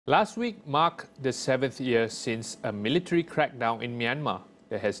Last week marked the 7th year since a military crackdown in Myanmar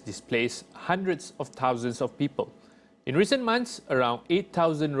that has displaced hundreds of thousands of people. In recent months, around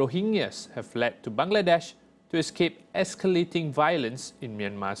 8,000 Rohingyas have fled to Bangladesh to escape escalating violence in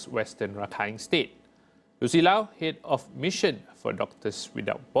Myanmar's western Rakhine state. Lucy Lau, head of mission for Doctors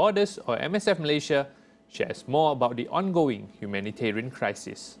Without Borders or MSF Malaysia, shares more about the ongoing humanitarian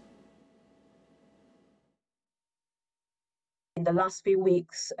crisis. In the last few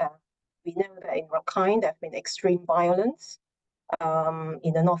weeks, we know that in Rakhine there have been extreme violence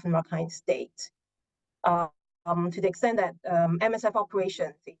in the northern Rakhine state. To the extent that MSF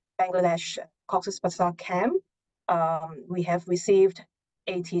operations in Bangladesh Cox's Bazar camp, we have received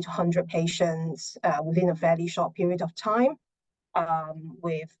 80 to 100 patients within a fairly short period of time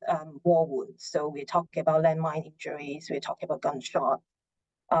with war wounds. So we're talking about landmine injuries, we're talking about gunshot.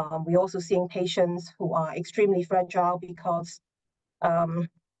 We're also seeing patients who are extremely fragile because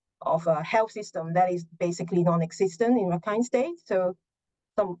of a health system that is basically non-existent in Rakhine state. So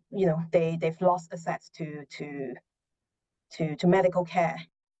some, they've lost access to medical care.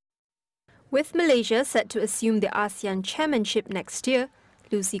 With Malaysia set to assume the ASEAN chairmanship next year,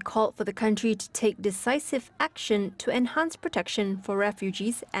 Lucy called for the country to take decisive action to enhance protection for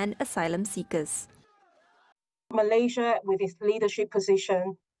refugees and asylum seekers. Malaysia, with its leadership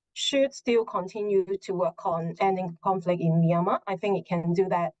position, should still continue to work on ending conflict in Myanmar. I think it can do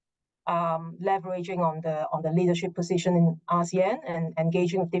that leveraging on the leadership position in ASEAN and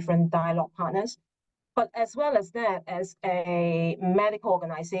engaging with different dialogue partners. But as well as that, as a medical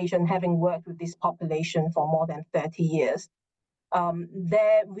organization having worked with this population for more than 30 years,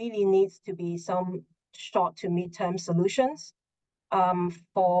 there really needs to be some short to mid-term solutions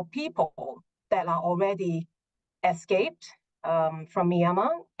for people that are already escaped from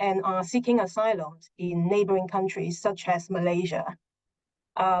Myanmar and are seeking asylum in neighboring countries such as Malaysia.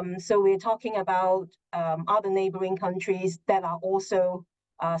 So we're talking about other neighboring countries that are also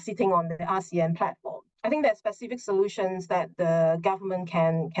sitting on the ASEAN platform. I think there are specific solutions that the government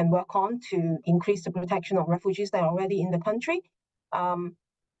can work on to increase the protection of refugees that are already in the country.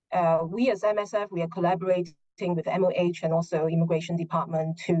 We as MSF, we are collaborating with MOH and also Immigration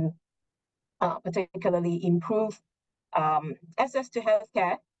Department to particularly improve access to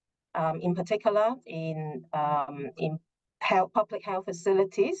healthcare, in particular in public health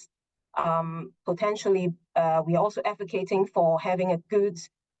facilities. Potentially, we are also advocating for having a good,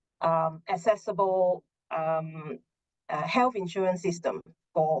 accessible health insurance system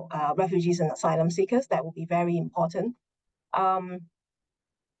for refugees and asylum seekers. That would be very important.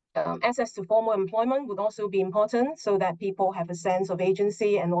 Access to formal employment would also be important so that people have a sense of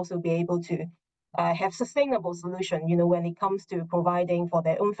agency and also be able to have sustainable solution, when it comes to providing for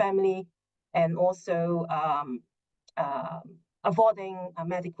their own family and also avoiding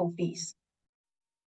medical fees.